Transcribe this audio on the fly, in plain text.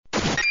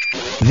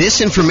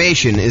This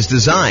information is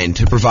designed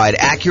to provide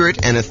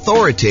accurate and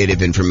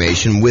authoritative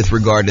information with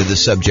regard to the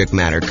subject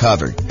matter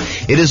covered.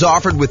 It is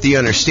offered with the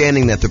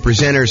understanding that the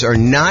presenters are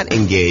not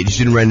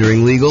engaged in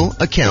rendering legal,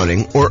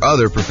 accounting, or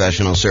other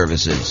professional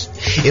services.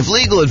 If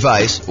legal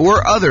advice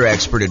or other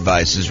expert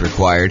advice is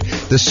required,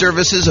 the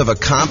services of a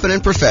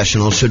competent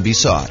professional should be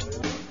sought.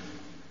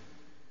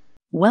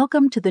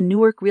 Welcome to the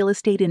Newark Real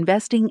Estate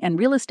Investing and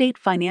Real Estate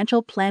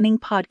Financial Planning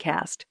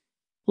Podcast.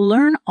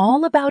 Learn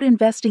all about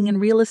investing in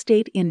real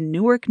estate in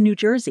Newark, New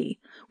Jersey,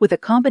 with a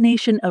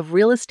combination of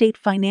real estate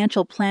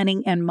financial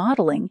planning and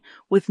modeling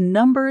with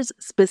numbers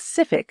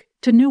specific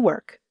to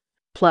Newark,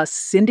 plus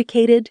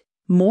syndicated,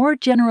 more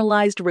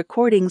generalized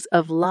recordings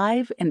of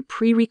live and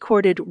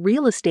pre-recorded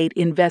real estate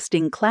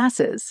investing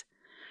classes,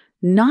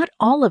 not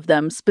all of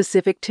them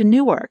specific to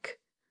Newark.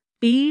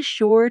 Be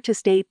sure to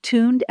stay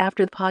tuned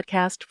after the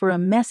podcast for a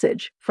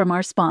message from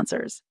our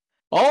sponsors.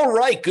 All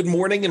right. Good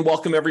morning and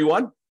welcome,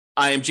 everyone.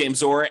 I am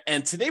James Orr,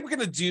 and today we're going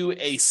to do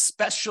a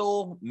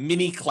special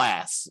mini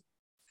class.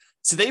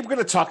 Today we're going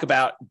to talk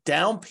about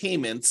down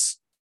payments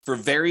for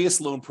various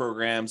loan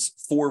programs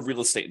for real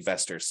estate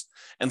investors.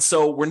 And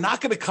so we're not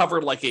going to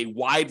cover like a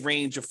wide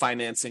range of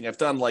financing. I've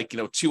done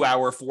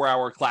 2-hour,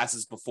 4-hour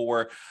classes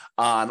before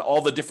on all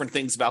the different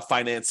things about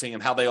financing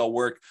and how they all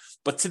work.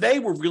 But today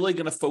we're really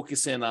going to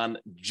focus in on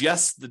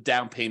just the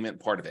down payment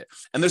part of it.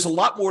 And there's a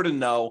lot more to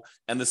know,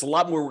 and there's a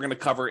lot more we're going to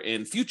cover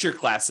in future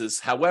classes.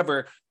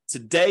 However,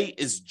 today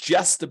is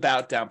just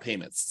about down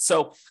payments.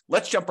 So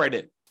let's jump right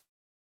in.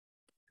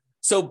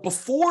 So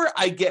before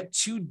I get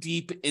too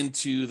deep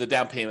into the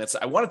down payments,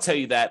 I want to tell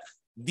you that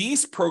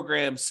these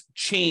programs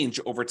change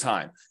over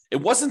time.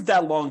 It wasn't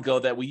that long ago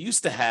that we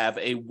used to have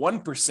a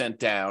 1%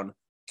 down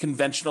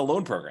conventional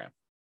loan program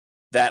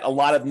that a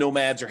lot of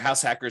nomads or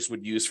house hackers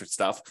would use for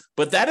stuff,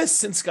 but that has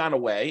since gone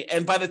away.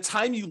 And by the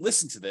time you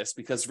listen to this,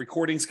 because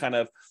recordings kind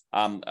of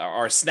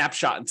are a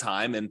snapshot in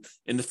time, and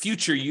in the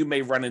future, you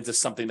may run into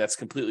something that's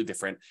completely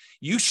different,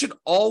 you should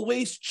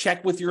always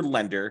check with your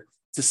lender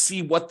to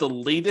see what the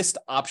latest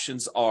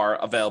options are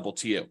available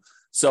to you.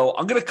 So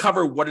I'm going to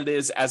cover what it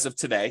is as of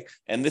today,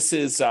 and this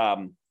is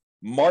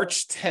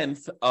March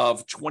 10th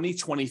of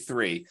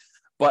 2023,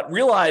 but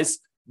realize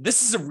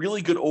this is a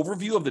really good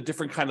overview of the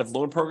different kind of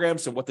loan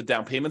programs and what the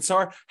down payments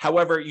are.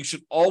 However, you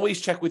should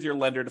always check with your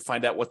lender to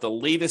find out what the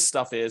latest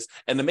stuff is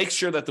and to make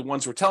sure that the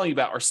ones we're telling you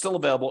about are still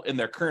available in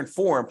their current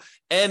form,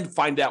 and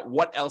find out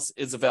what else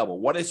is available,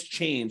 what has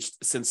changed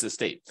since this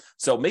date.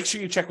 So make sure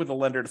you check with the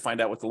lender to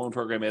find out what the loan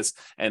program is,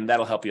 and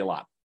that'll help you a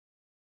lot.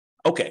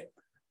 Okay.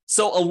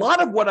 So a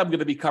lot of what I'm going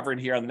to be covering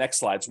here on the next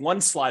slides, one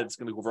slide is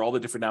going to go over all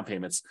the different down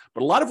payments,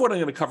 but a lot of what I'm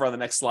going to cover on the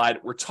next slide,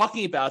 we're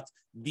talking about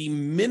the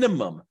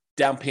minimum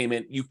down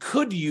payment you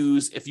could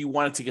use if you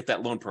wanted to get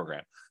that loan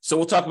program. So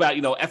we'll talk about,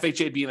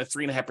 FHA being a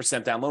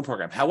 3.5% down loan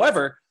program.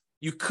 However,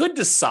 you could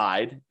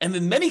decide, and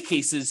in many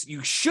cases,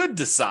 you should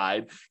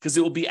decide, because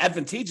it will be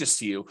advantageous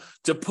to you,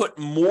 to put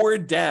more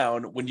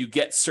down when you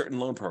get certain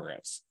loan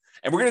programs.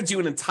 And we're going to do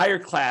an entire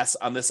class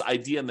on this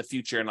idea in the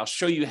future, and I'll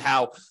show you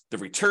how the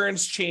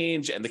returns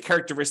change and the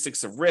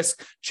characteristics of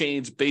risk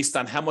change based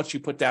on how much you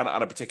put down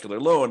on a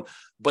particular loan.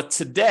 But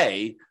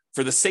today,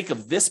 for the sake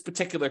of this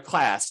particular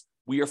class,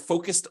 we are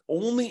focused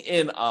only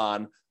in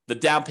on the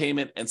down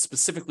payment, and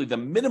specifically the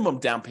minimum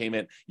down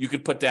payment you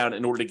could put down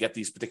in order to get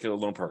these particular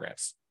loan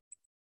programs.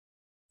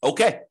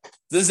 Okay,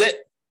 this is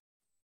it.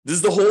 This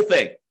is the whole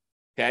thing.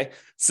 Okay,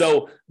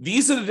 so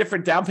these are the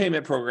different down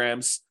payment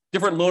programs,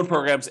 different loan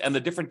programs, and the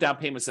different down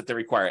payments that they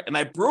require. And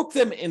I broke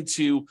them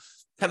into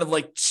kind of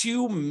like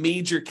two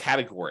major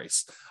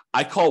categories.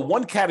 I call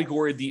one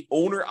category the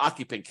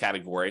owner-occupant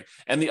category,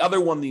 and the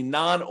other one the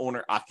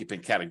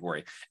non-owner-occupant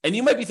category. And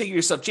you might be thinking to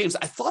yourself, James,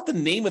 I thought the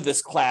name of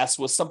this class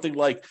was something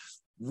like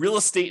real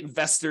estate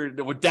investor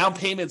with down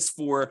payments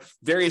for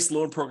various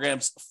loan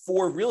programs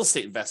for real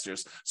estate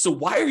investors. So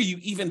why are you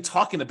even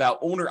talking about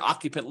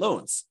owner-occupant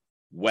loans?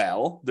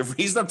 Well, the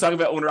reason I'm talking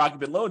about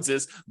owner-occupant loans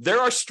is there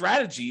are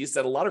strategies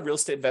that a lot of real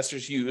estate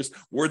investors use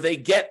where they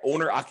get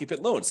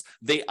owner-occupant loans.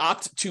 They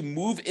opt to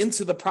move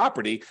into the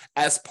property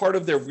as part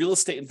of their real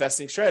estate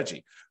investing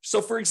strategy.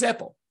 So, for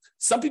example,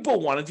 some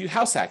people want to do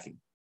house hacking.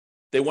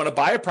 They want to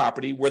buy a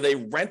property where they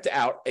rent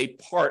out a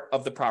part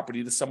of the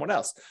property to someone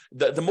else.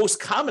 The most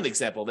common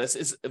example of this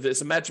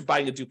is imagine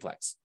buying a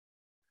duplex.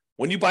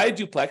 When you buy a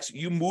duplex,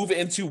 you move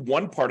into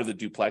one part of the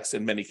duplex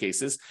in many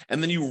cases,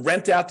 and then you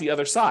rent out the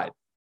other side.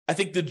 I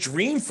think the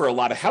dream for a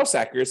lot of house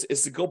hackers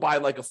is to go buy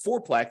like a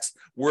fourplex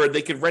where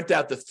they could rent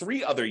out the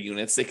 3 other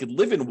units, they could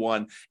live in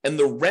one, and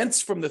the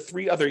rents from the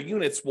 3 other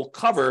units will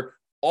cover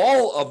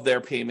all of their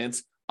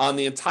payments on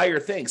the entire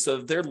thing, so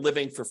that they're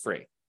living for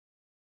free.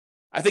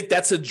 I think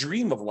that's a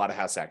dream of a lot of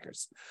house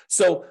hackers.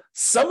 So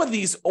some of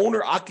these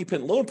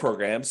owner-occupant loan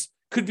programs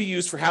could be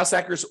used for house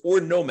hackers or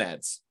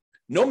nomads.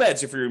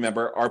 Nomads, if you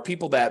remember, are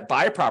people that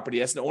buy a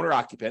property as an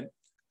owner-occupant.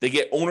 They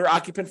get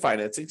owner-occupant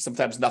financing,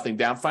 sometimes nothing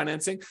down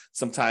financing,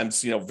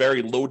 sometimes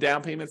very low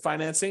down payment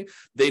financing.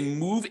 They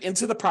move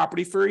into the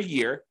property for a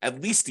year, at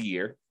least a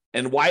year.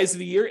 And why is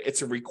it a year?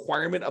 It's a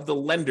requirement of the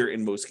lender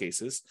in most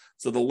cases.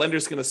 So the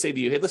lender's going to say to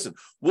you, hey, listen,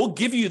 we'll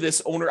give you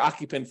this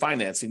owner-occupant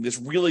financing, this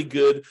really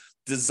good,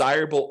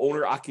 desirable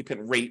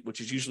owner-occupant rate, which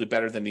is usually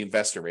better than the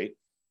investor rate.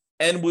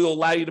 And we'll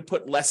allow you to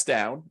put less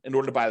down in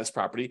order to buy this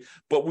property.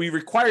 But we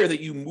require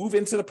that you move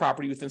into the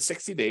property within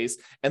 60 days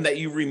and that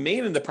you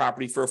remain in the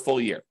property for a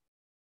full year.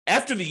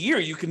 After the year,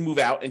 you can move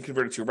out and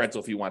convert it to a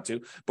rental if you want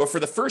to. But for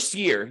the first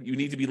year, you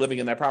need to be living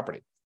in that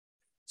property.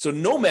 So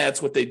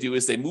nomads, what they do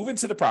is they move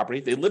into the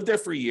property, they live there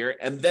for a year,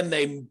 and then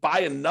they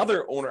buy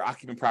another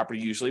owner-occupant property,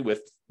 usually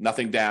with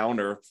nothing down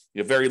or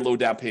very low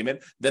down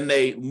payment. Then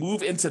they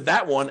move into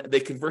that one,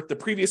 they convert the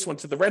previous one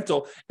to the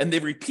rental, and they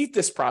repeat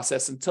this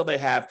process until they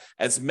have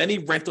as many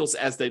rentals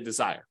as they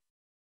desire.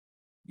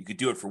 You could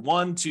do it for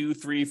 1, 2,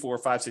 3, 4,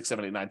 5, 6,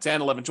 7, 8, 9,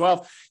 10, 11,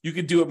 12. You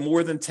could do it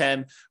more than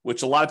 10,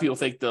 which a lot of people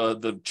think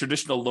the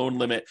traditional loan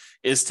limit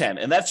is 10.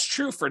 And that's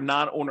true for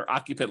non-owner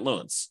occupant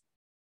loans.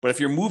 But if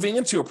you're moving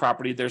into a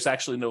property, there's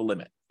actually no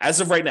limit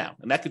as of right now.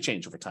 And that could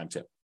change over time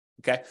too.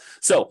 Okay.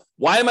 So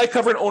why am I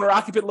covering owner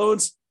occupant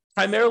loans?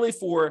 Primarily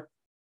for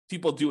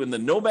people doing the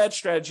nomad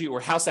strategy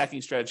or house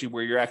hacking strategy,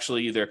 where you're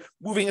actually either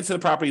moving into the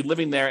property,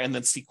 living there, and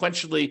then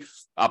sequentially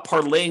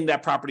parlaying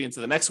that property into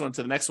the next one,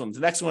 to the next one, to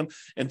the next one,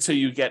 until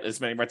you get as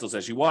many rentals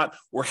as you want.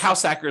 Or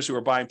house hackers who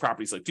are buying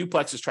properties like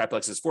duplexes,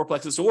 triplexes,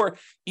 fourplexes, or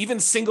even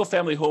single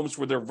family homes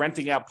where they're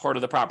renting out part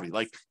of the property,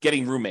 like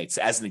getting roommates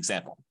as an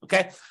example.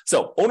 Okay.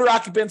 So owner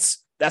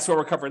occupants, that's where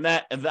we're covering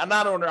that. And the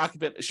non-owner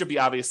occupant, it should be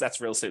obvious. That's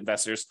real estate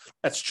investors.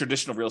 That's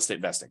traditional real estate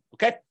investing.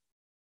 Okay.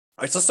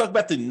 All right, so let's talk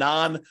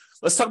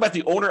about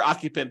the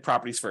owner-occupant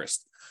properties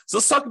first. So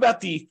let's talk about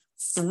the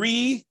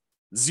 3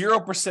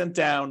 0%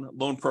 down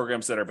loan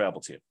programs that are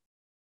available to you.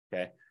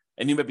 Okay,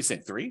 and you might be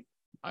saying 3?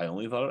 I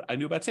only thought I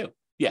knew about 2.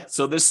 Yeah,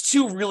 so there's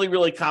 2 really,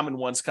 really common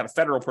ones, kind of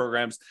federal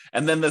programs,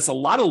 and then there's a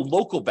lot of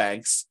local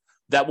banks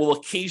that will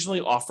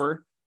occasionally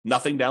offer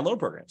nothing down loan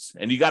programs,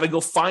 and you got to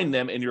go find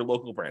them in your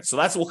local branch. So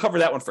we'll cover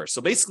that one first.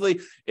 So basically,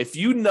 if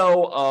you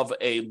know of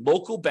a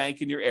local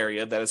bank in your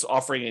area that is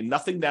offering a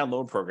nothing down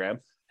loan program,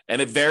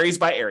 and it varies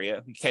by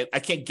area. I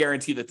can't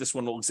guarantee that this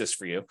one will exist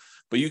for you,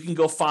 but you can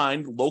go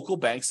find local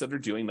banks that are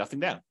doing nothing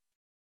down.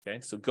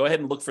 Okay, so go ahead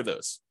and look for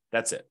those.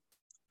 That's it.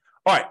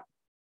 All right.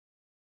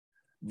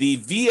 The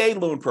VA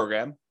loan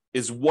program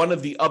is one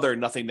of the other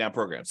nothing down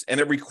programs,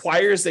 and it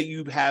requires that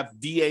you have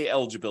VA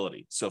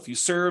eligibility. So if you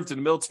served in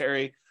the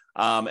military,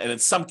 and in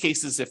some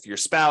cases, if your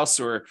spouse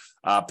or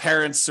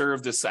parents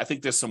served this, I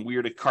think there's some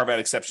weird carve-out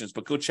exceptions,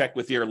 but go check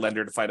with your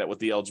lender to find out what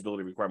the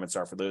eligibility requirements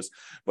are for those.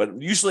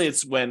 But usually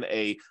it's when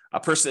a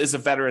person is a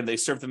veteran, they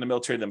served in the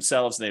military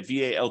themselves, and they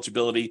have VA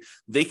eligibility,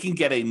 they can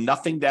get a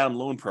nothing down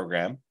loan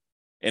program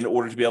in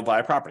order to be able to buy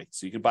a property.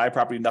 So you can buy a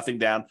property, nothing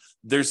down.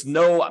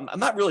 I'm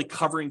not really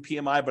covering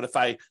PMI, but if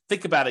I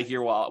think about it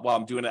here while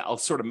I'm doing it, I'll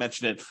sort of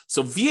mention it.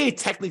 So VA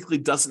technically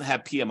doesn't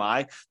have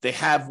PMI. They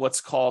have what's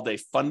called a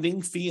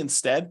funding fee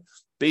instead.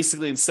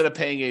 Basically, instead of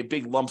paying a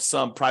big lump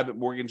sum private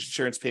mortgage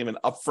insurance payment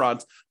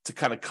upfront to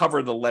kind of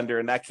cover the lender,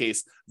 in that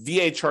case,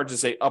 VA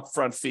charges a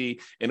upfront fee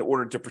in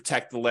order to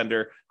protect the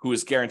lender who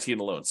is guaranteeing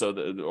the loan. So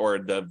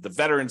the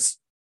Veterans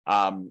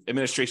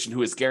Administration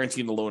who is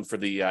guaranteeing the loan for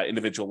the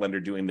individual lender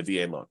doing the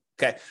VA loan.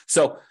 Okay,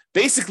 so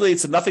basically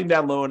it's a nothing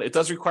down loan. It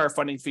does require a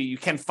funding fee. You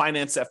can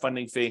finance that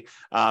funding fee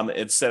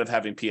instead of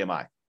having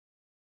PMI.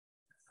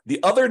 The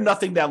other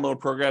nothing down loan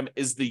program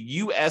is the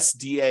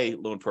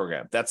USDA loan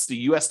program. That's the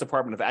U.S.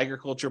 Department of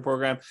Agriculture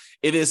program.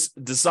 It is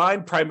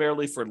designed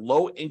primarily for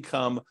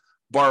low-income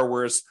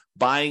borrowers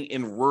buying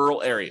in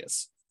rural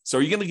areas. So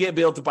are you going to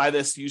be able to buy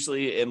this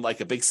usually in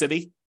like a big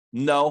city?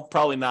 No,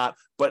 probably not.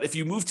 But if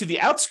you move to the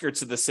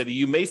outskirts of the city,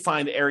 you may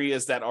find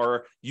areas that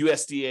are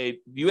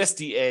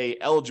USDA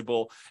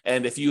eligible.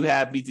 And if you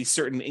meet these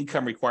certain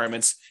income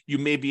requirements, you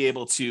may be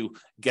able to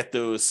get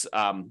those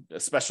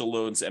special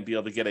loans and be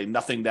able to get a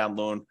nothing down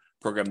loan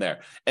program there.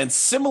 And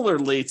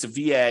similarly to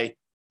VA,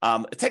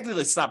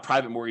 technically it's not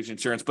private mortgage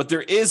insurance, but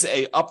there is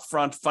a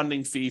upfront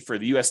funding fee for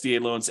the USDA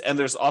loans. And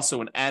there's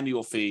also an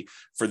annual fee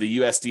for the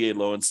USDA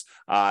loans.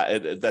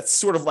 That's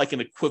sort of like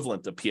an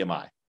equivalent of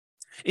PMI.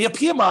 Yeah,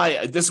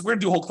 PMI, we're going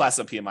to do a whole class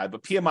on PMI,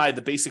 but PMI,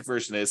 the basic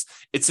version is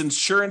it's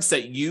insurance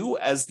that you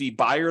as the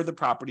buyer of the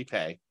property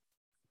pay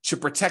to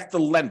protect the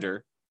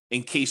lender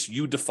in case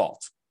you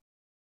default.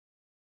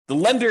 The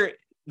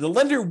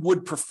lender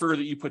would prefer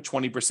that you put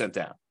 20%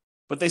 down,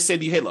 but they say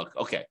to you, hey, look,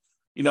 okay,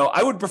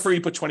 I would prefer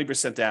you put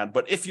 20% down,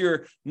 but if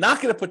you're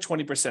not going to put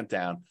 20%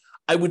 down,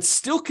 I would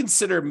still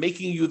consider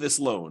making you this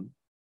loan,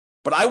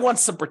 but I want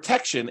some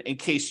protection in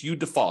case you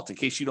default, in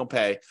case you don't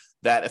pay,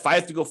 that if I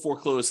have to go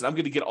foreclose, and I'm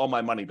going to get all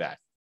my money back.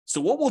 So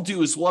what we'll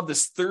do is we'll have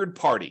this third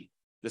party,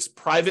 this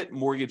private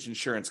mortgage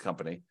insurance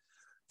company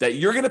that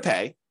you're going to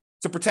pay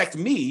to protect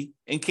me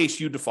in case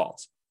you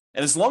default.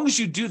 And as long as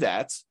you do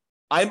that,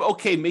 I'm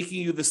okay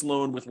making you this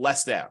loan with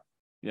less down.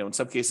 In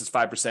some cases,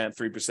 5%,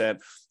 3%,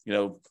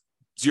 0%,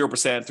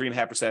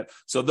 3.5%.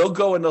 So they'll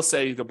go and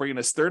they'll bring in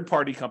this third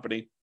party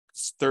company,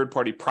 third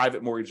party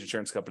private mortgage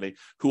insurance company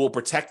who will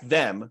protect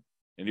them,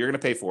 and you're going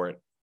to pay for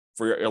it,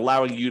 for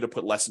allowing you to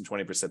put less than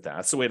 20% down.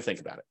 That's the way to think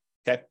about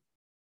it.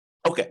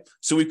 Okay.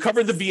 So we've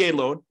covered the VA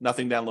loan,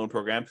 nothing down loan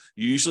program.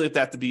 You usually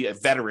have to be a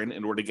veteran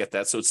in order to get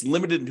that. So it's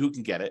limited in who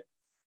can get it.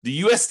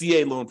 The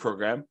USDA loan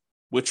program,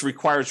 which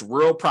requires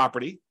rural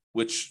property,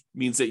 which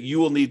means that you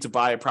will need to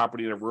buy a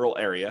property in a rural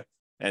area.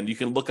 And you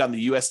can look on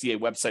the USDA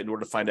website in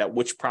order to find out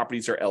which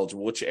properties are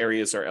eligible, which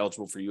areas are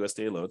eligible for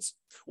USDA loans,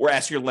 or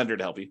ask your lender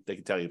to help you. They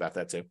can tell you about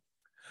that too.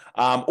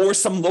 Or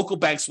some local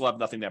banks will have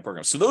nothing down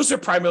programs. So those are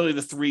primarily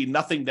the three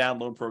nothing down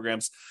loan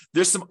programs.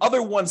 There's some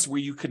other ones where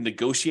you can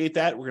negotiate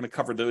that. We're going to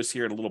cover those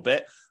here in a little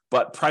bit,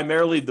 but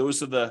primarily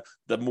those are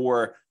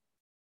the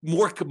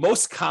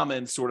most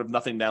common sort of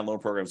nothing down loan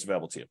programs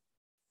available to you.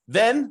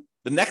 Then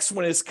the next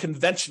one is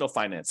conventional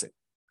financing.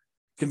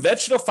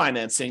 Conventional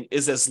financing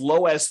is as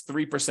low as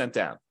 3%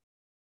 down.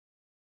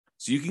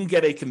 So you can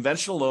get a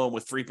conventional loan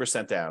with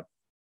 3% down.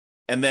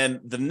 And then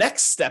the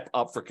next step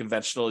up for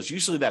conventional is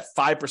usually that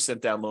 5%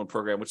 down loan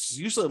program, which is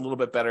usually a little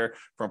bit better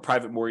from a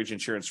private mortgage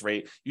insurance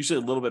rate, usually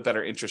a little bit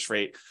better interest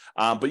rate.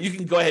 But you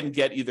can go ahead and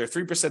get either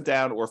 3%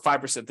 down or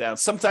 5% down.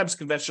 Sometimes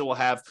conventional will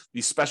have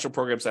these special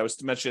programs. I was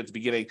to mention at the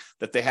beginning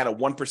that they had a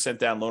 1%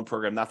 down loan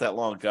program not that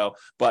long ago,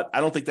 but I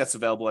don't think that's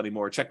available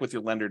anymore. Check with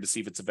your lender to see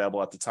if it's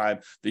available at the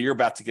time that you're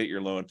about to get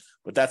your loan,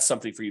 but that's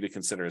something for you to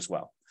consider as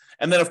well.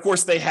 And then, of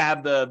course, they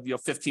have the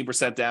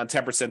 15% down,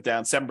 10%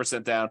 down,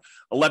 7% down,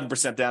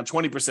 11% down,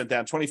 20%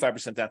 down,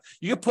 25% down.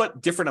 You can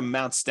put different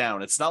amounts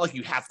down. It's not like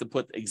you have to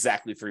put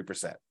exactly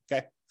 3%.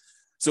 Okay.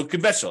 So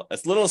conventional,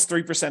 as little as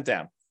 3%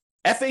 down.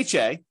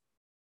 FHA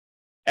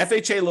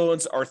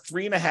loans are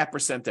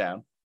 3.5%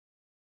 down.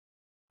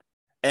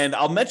 And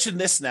I'll mention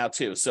this now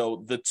too.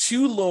 So the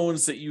two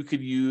loans that you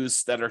could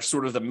use that are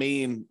sort of the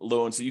main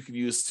loans that you could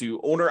use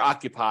to owner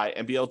occupy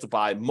and be able to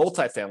buy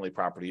multifamily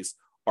properties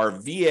are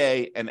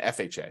VA and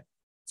FHA.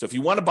 So if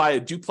you want to buy a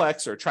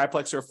duplex or a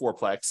triplex or a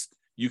fourplex,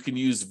 you can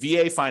use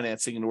VA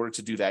financing in order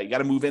to do that. You got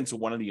to move into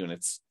one of the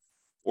units,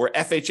 or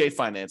FHA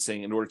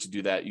financing in order to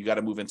do that. You got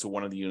to move into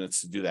one of the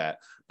units to do that.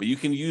 But you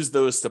can use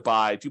those to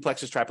buy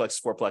duplexes,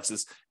 triplexes,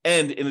 fourplexes,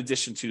 and in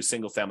addition to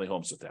single family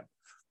homes with them.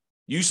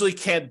 Usually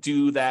can't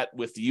do that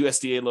with the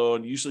USDA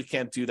loan. Usually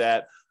can't do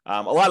that.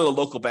 A lot of the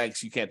local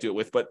banks you can't do it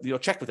with, but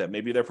check with them.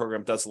 Maybe their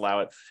program does allow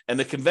it. And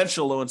the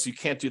conventional loans you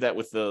can't do that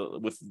with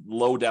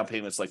low down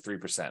payments like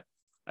 3%.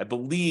 I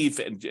believe,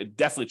 and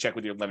definitely check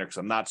with your lender because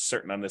I'm not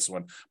certain on this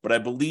one, but I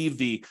believe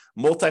the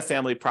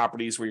multifamily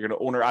properties where you're going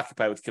to owner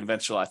occupy with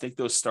conventional, I think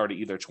those start at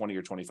either 20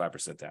 or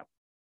 25% down.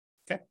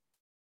 Okay,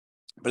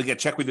 but again,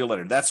 check with your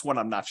lender. That's one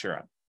I'm not sure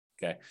on.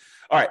 Okay.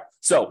 All right.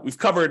 So we've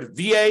covered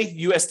VA,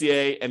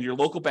 USDA, and your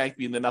local bank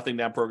being the nothing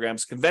down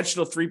programs.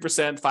 Conventional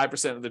 3%,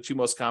 5% are the two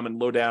most common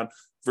low down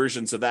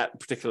versions of that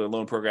particular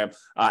loan program.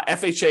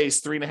 FHA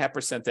is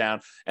 3.5%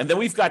 down. And then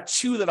we've got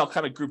two that I'll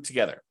kind of group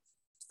together: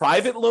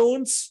 private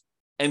loans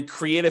and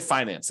creative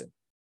financing.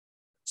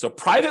 So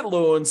private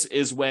loans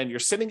is when you're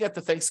sitting at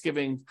the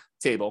Thanksgiving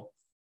table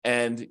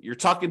and you're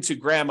talking to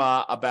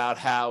grandma about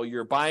how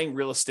you're buying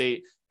real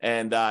estate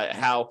and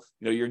how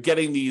you're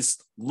getting these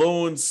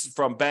loans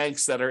from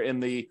banks that are in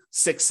the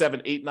 6,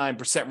 7, 8,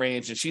 9%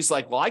 range. And she's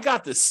like, well, I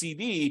got this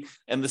CD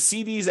and the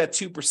CD's at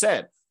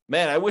 2%.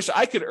 Man, I wish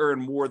I could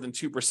earn more than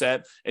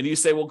 2%. And you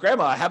say, well,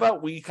 grandma, how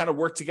about we kind of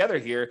work together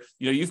here?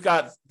 You've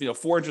got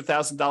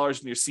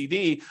 $400,000 in your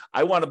CD.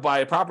 I want to buy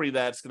a property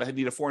that's going to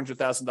need a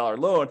 $400,000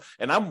 loan,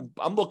 and I'm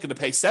looking to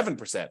pay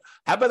 7%.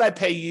 How about I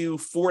pay you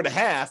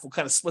 4.5%? We'll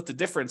kind of split the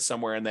difference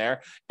somewhere in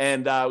there,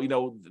 and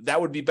that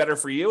would be better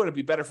for you, and it'd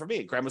be better for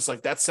me. Grandma's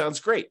like, that sounds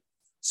great.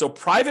 So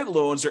private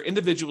loans are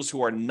individuals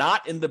who are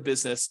not in the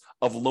business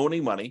of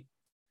loaning money,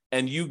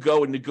 and you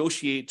go and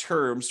negotiate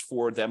terms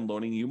for them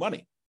loaning you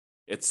money.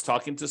 It's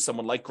talking to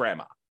someone like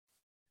grandma.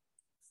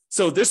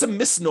 So there's a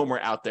misnomer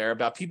out there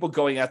about people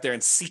going out there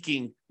and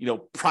seeking,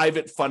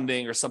 private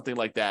funding or something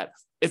like that.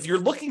 If you're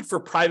looking for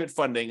private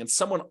funding and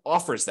someone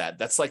offers that,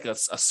 that's like a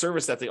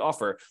service that they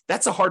offer,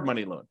 that's a hard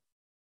money loan,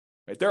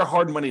 right? They're a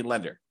hard money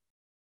lender.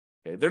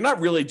 Okay? They're not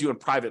really doing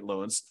private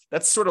loans.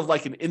 That's sort of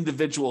like an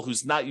individual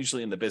who's not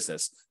usually in the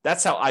business.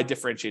 That's how I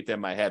differentiate them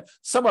in my head.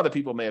 Some other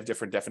people may have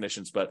different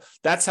definitions, but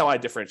that's how I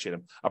differentiate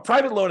them. A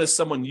private loan is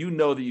someone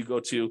that you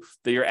go to,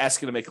 that you're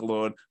asking to make a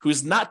loan,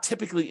 who's not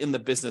typically in the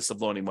business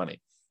of loaning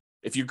money.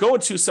 If you're going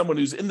to someone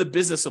who's in the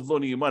business of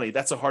loaning you money,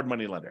 that's a hard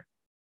money lender,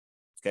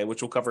 okay,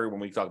 which we'll cover when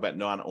we talk about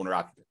non-owner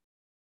occupant.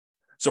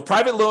 So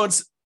private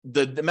loans,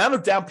 the amount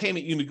of down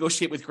payment you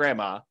negotiate with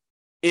grandma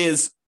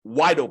is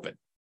wide open.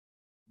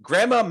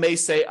 Grandma may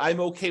say, I'm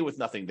okay with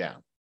nothing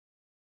down.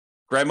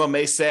 Grandma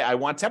may say, I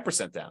want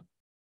 10% down.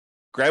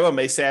 Grandma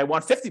may say, I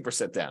want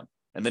 50% down.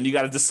 And then you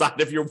got to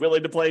decide if you're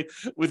willing to play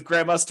with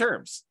grandma's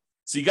terms.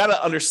 So you got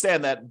to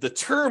understand that the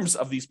terms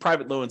of these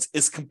private loans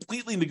is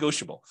completely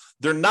negotiable.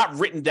 They're not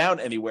written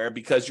down anywhere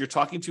because you're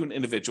talking to an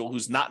individual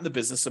who's not in the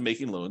business of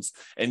making loans,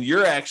 and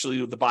you're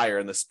actually the buyer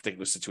in this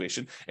particular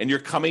situation, and you're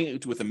coming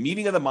with a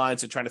meeting of the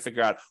minds and trying to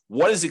figure out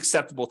what is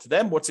acceptable to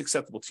them, what's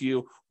acceptable to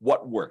you,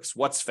 what works,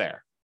 what's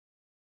fair.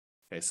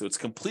 Okay, so it's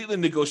completely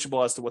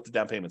negotiable as to what the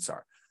down payments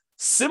are.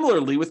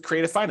 Similarly with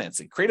creative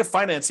financing. Creative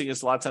financing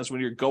is a lot of times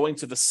when you're going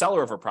to the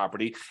seller of a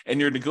property and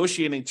you're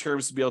negotiating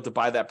terms to be able to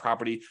buy that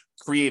property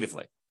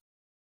creatively.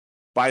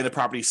 Buying the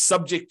property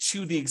subject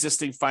to the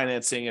existing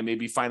financing and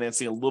maybe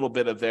financing a little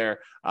bit of their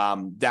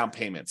down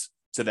payments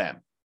to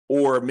them.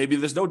 Or maybe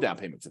there's no down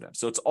payment to them.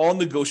 So it's all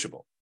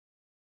negotiable.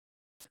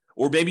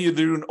 Or maybe you're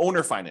doing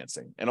owner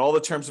financing and all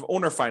the terms of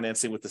owner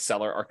financing with the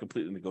seller are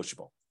completely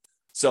negotiable.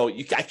 So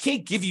I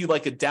can't give you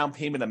like a down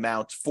payment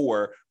amount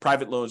for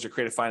private loans or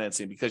creative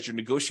financing because you're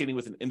negotiating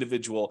with an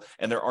individual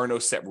and there are no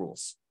set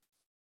rules.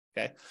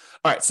 Okay.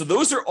 All right. So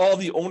those are all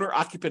the owner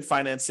occupant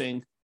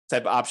financing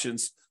type of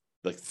options.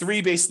 Like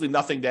 3, basically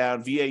nothing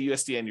down, VA,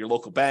 USDA, and your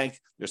local bank.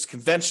 There's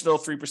conventional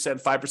 3%,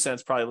 5%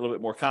 is probably a little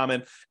bit more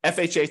common.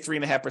 FHA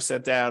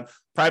 3.5% down,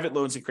 private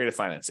loans and creative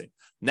financing.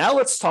 Now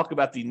let's talk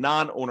about the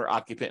non-owner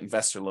occupant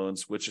investor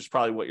loans, which is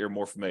probably what you're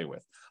more familiar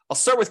with. I'll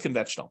start with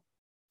conventional.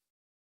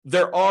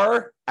 There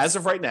are, as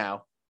of right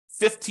now,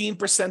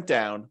 15%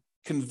 down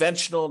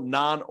conventional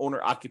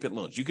non-owner occupant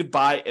loans. You could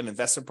buy an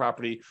investment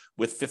property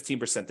with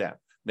 15% down.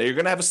 Now you're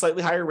going to have a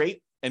slightly higher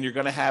rate and you're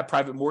going to have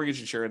private mortgage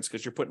insurance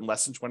because you're putting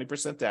less than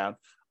 20% down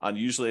on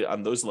usually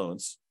on those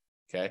loans.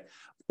 Okay.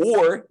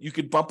 Or you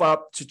could bump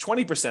up to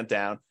 20%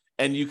 down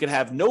and you could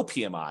have no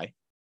PMI.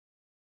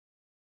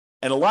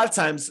 And a lot of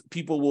times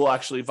people will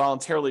actually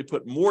voluntarily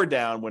put more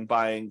down when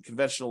buying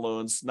conventional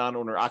loans,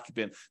 non-owner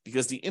occupant,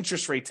 because the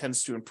interest rate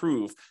tends to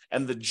improve.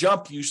 And the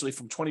jump usually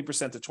from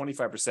 20% to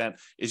 25%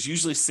 is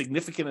usually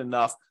significant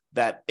enough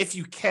that if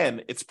you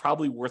can, it's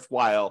probably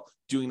worthwhile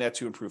doing that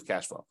to improve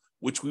cash flow,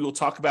 which we will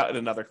talk about in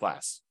another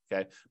class.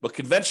 Okay. But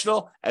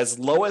conventional, as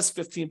low as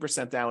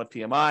 15% down with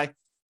PMI,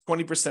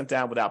 20%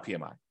 down without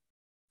PMI.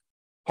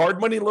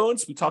 Hard money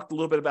loans, we talked a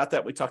little bit about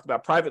that. We talked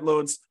about private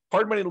loans.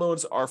 Hard money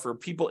loans are for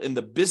people in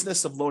the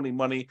business of loaning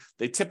money.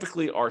 They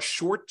typically are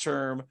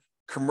short-term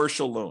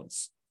commercial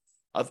loans.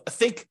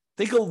 Think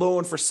a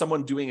loan for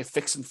someone doing a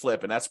fix and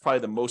flip, and that's probably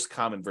the most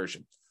common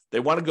version. They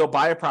want to go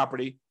buy a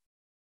property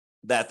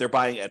that they're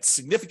buying at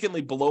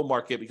significantly below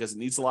market because it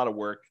needs a lot of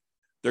work.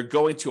 They're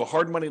going to a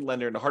hard money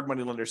lender, and the hard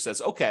money lender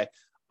says, okay,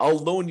 I'll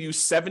loan you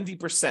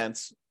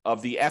 70%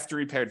 of the after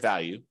repaired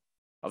value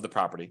of the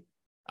property.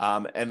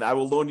 And I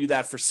will loan you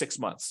that for 6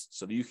 months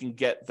so that you can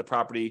get the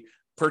property,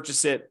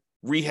 purchase it,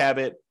 rehab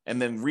it,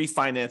 and then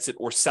refinance it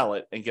or sell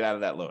it and get out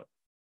of that loan.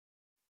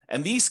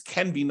 And these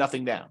can be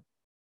nothing down.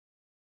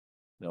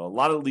 You know, a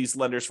lot of these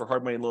lenders for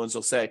hard money loans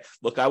will say,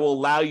 look, I will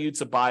allow you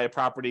to buy a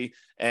property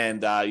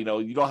and, you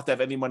don't have to have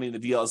any money in the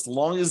deal as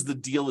long as the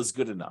deal is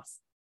good enough.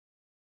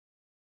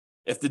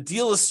 If the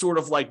deal is sort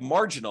of like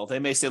marginal, they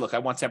may say, look, I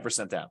want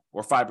 10% down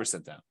or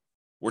 5% down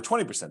or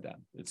 20%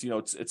 down.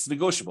 It's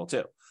negotiable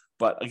too.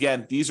 But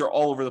again, these are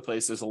all over the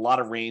place. There's a lot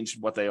of range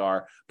in what they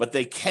are, but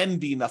they can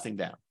be nothing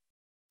down.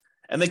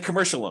 And then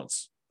commercial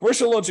loans.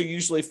 Commercial loans are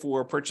usually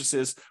for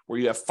purchases where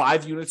you have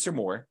 5 units or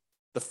more.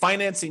 The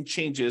financing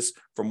changes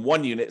from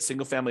 1 unit,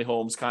 single family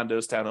homes,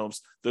 condos, townhomes,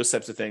 those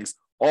types of things,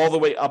 all the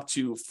way up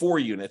to 4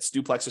 units,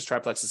 duplexes,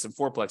 triplexes, and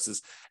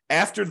fourplexes.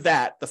 After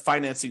that, the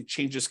financing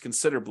changes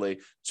considerably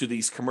to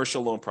these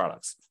commercial loan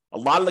products. A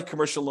lot of the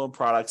commercial loan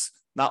products,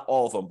 not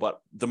all of them, but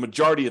the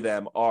majority of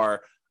them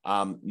are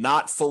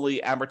not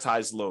fully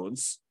amortized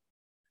loans,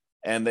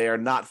 and they are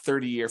not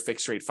 30-year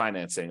fixed rate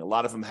financing. A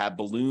lot of them have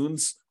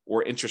balloons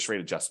or interest rate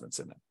adjustments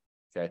in them.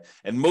 Okay.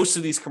 And most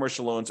of these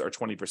commercial loans are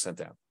 20%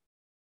 down.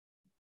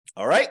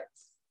 All right.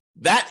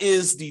 That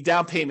is the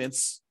down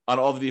payments on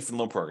all the different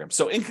loan programs.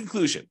 So in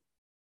conclusion,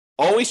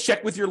 always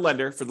check with your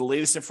lender for the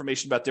latest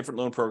information about different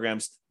loan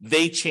programs.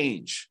 They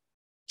change.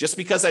 Just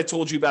because I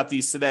told you about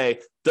these today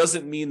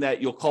doesn't mean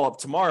that you'll call up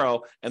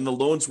tomorrow and the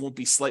loans won't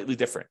be slightly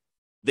different.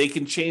 They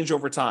can change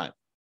over time.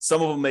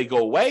 Some of them may go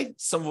away.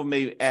 Some of them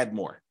may add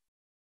more.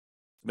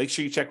 Make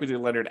sure you check with your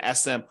lender and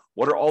ask them,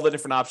 what are all the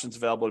different options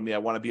available to me? I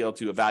want to be able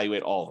to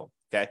evaluate all of them.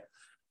 Okay.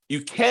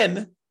 You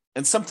can,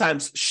 and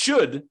sometimes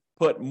should,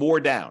 put more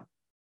down,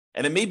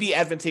 and it may be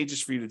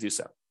advantageous for you to do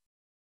so.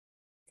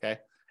 Okay.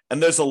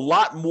 And there's a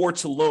lot more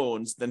to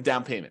loans than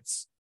down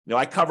payments.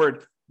 I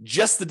covered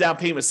just the down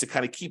payments to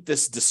kind of keep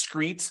this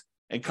discreet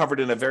and covered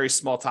in a very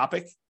small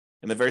topic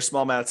in a very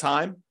small amount of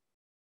time.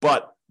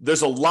 But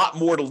there's a lot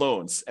more to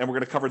loans, and we're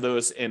going to cover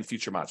those in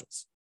future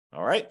modules.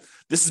 All right.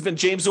 This has been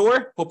James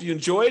Orr. Hope you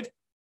enjoyed.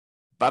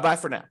 Bye-bye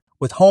for now.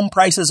 With home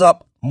prices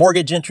up,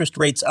 mortgage interest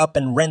rates up,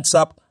 and rents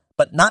up,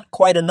 but not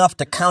quite enough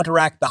to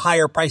counteract the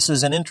higher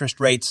prices and interest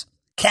rates,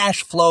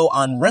 cash flow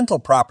on rental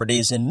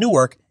properties in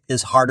Newark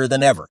is harder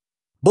than ever.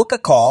 Book a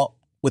call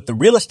with the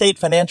Real Estate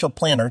Financial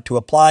Planner to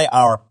apply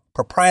our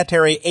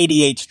proprietary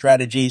 88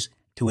 strategies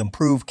to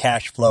improve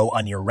cash flow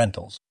on your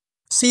rentals.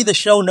 See the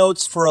show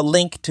notes for a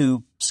link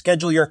to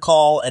schedule your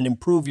call and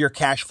improve your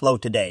cash flow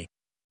today.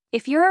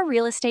 If you're a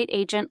real estate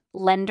agent,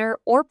 lender,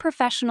 or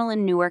professional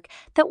in Newark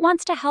that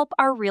wants to help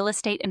our real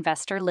estate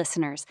investor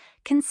listeners,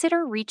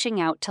 consider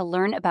reaching out to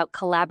learn about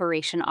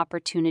collaboration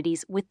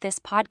opportunities with this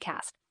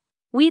podcast.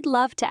 We'd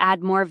love to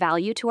add more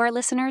value to our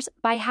listeners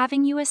by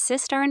having you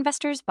assist our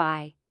investors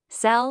buy,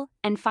 sell,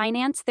 and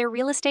finance their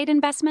real estate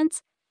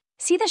investments.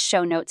 See the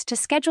show notes to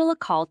schedule a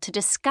call to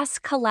discuss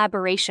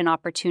collaboration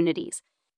opportunities.